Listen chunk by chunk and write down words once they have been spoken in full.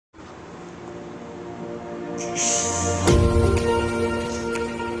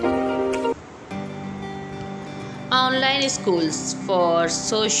Online schools for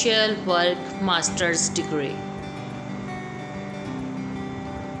social work master's degree.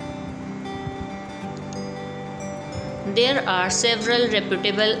 There are several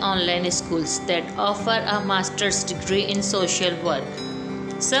reputable online schools that offer a master's degree in social work.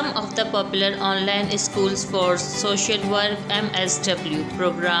 Some of the popular online schools for social work MSW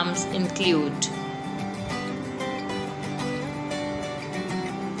programs include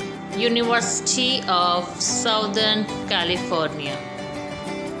University of Southern California.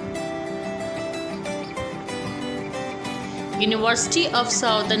 University of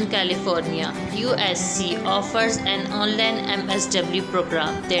Southern California USC offers an online MSW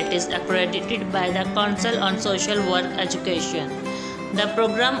program that is accredited by the Council on Social Work Education. The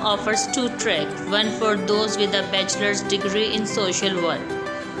program offers 2 tracks, one for those with a bachelor's degree in social work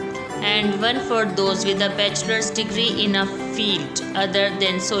and one for those with a bachelor's degree in a field other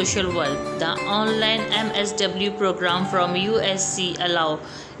than social work. The online MSW program from USC allows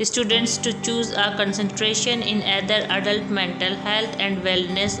students to choose a concentration in either adult mental health and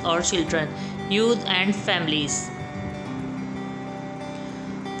wellness or children, youth and families.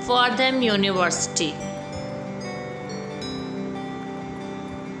 Fordham University.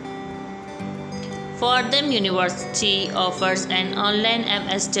 Fordham University offers an online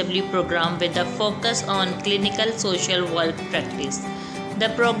MSW program with a focus on clinical social work practice. The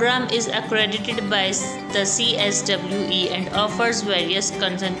program is accredited by the CSWE and offers various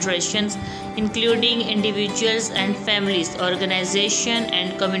concentrations including individuals and families, organizations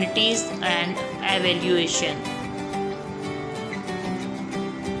and communities, and evaluation.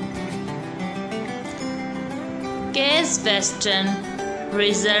 Case Western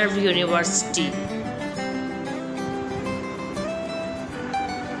Reserve University.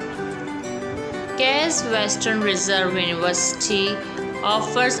 Case Western Reserve University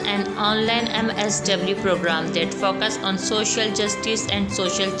offers an online MSW program that focuses on social justice and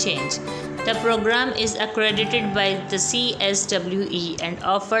social change. The program is accredited by the CSWE and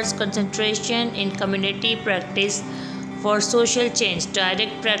offers concentration in community practice for social change,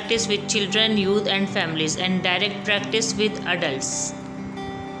 direct practice with children, youth and families, and direct practice with adults.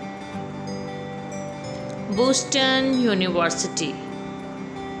 Boston University.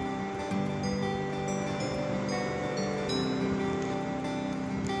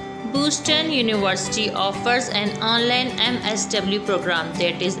 Boston University offers an online MSW program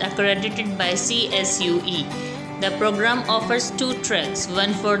that is accredited by CSUE. The program offers 2 tracks,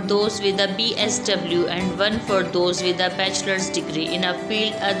 one for those with a BSW and one for those with a bachelor's degree in a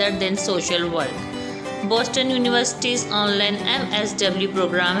field other than social work. Boston University's online MSW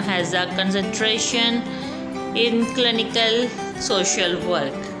program has a concentration in clinical social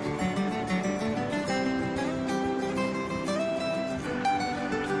work.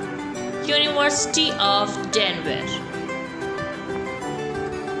 University of Denver.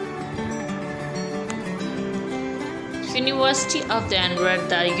 University of Denver.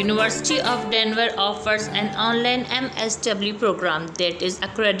 The University of Denver offers an online MSW program that is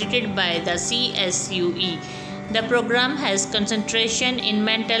accredited by the CSUE. The program has concentration in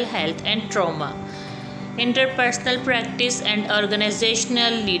mental health and trauma, interpersonal practice and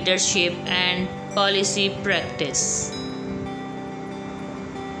organizational leadership and policy practice.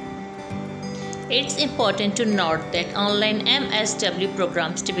 It's important to note that online MSW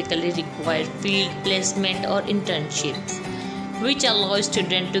programs typically require field placement or internships, which allow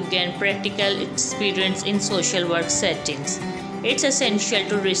students to gain practical experience in social work settings. It's essential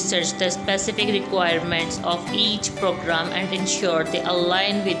to research the specific requirements of each program and ensure they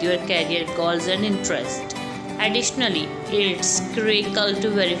align with your career goals and interests. Additionally, it's critical to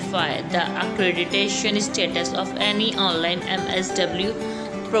verify the accreditation status of any online MSW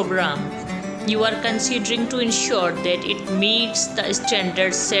program you are considering to ensure that it meets the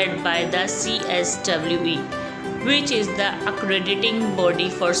standards set by the CSWE, which is the accrediting body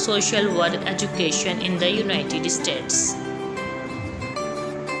for social work education in the United States.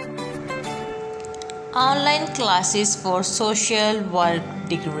 Online classes for social work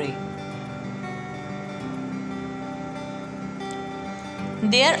degree.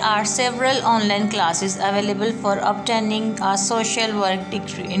 There are several online classes available for obtaining a social work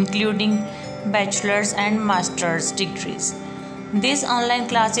degree, including bachelor's and master's degrees. These online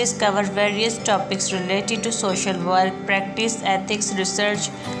classes cover various topics related to social work, practice, ethics, research,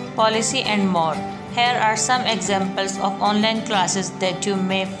 policy, and more. Here are some examples of online classes that you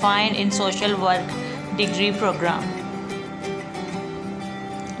may find in social work degree program.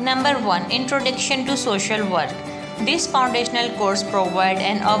 Number 1. Introduction to Social Work. This foundational course provides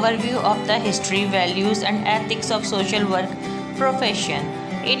an overview of the history, values, and ethics of social work profession.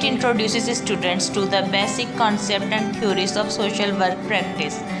 It introduces students to the basic concepts and theories of social work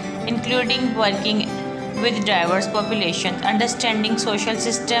practice, including working with diverse populations, understanding social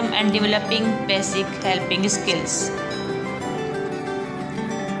system, and developing basic helping skills.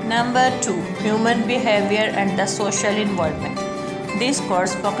 Number 2. Human behavior and the social environment. This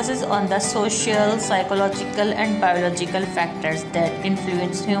course focuses on the social, psychological, and biological factors that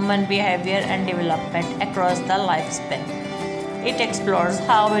influence human behavior and development across the lifespan. It explores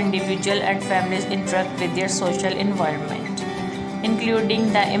how individuals and families interact with their social environment,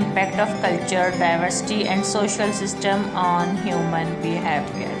 including the impact of culture, diversity, and social system on human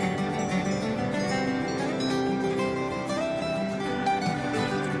behavior.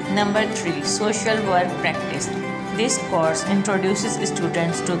 Number 3. Social work practice. This course introduces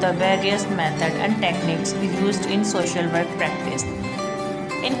students to the various methods and techniques used in social work practice,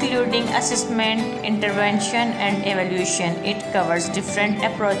 including assessment, intervention, and evaluation. It covers different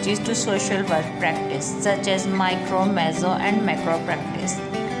approaches to social work practice, such as micro, meso, and macro practice,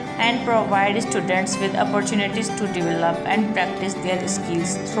 and provides students with opportunities to develop and practice their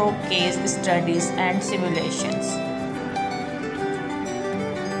skills through case studies and simulations.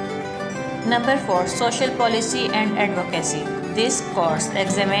 Number 4. Social policy and advocacy. This course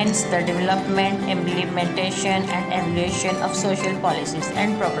examines the development, implementation, and evaluation of social policies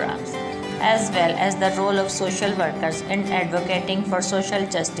and programs, as well as the role of social workers in advocating for social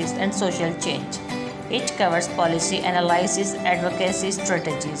justice and social change. It covers policy analysis, advocacy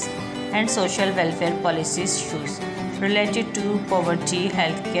strategies, and social welfare policy issues related to poverty,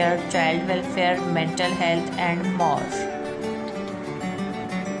 healthcare, child welfare, mental health, and more.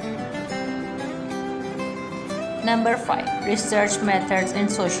 Number 5. Research methods in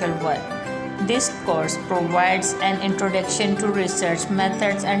social work. This course provides an introduction to research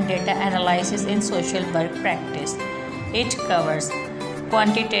methods and data analysis in social work practice. It covers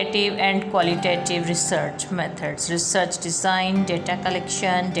quantitative and qualitative research methods, research design, data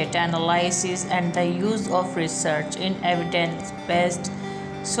collection, data analysis, and the use of research in evidence-based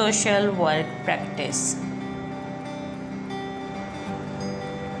social work practice.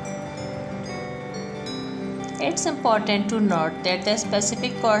 It's important to note that the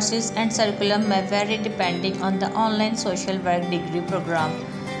specific courses and curriculum may vary depending on the online social work degree program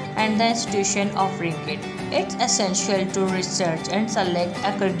and the institution offering it. It's essential to research and select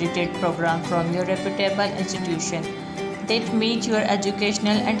accredited program from your reputable institution that meet your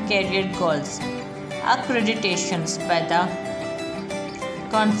educational and career goals. Accreditations by the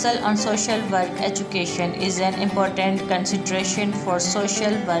Council on Social Work Education is an important consideration for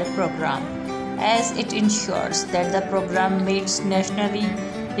social work program, as it ensures that the program meets nationally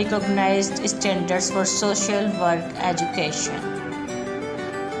recognized standards for social work education.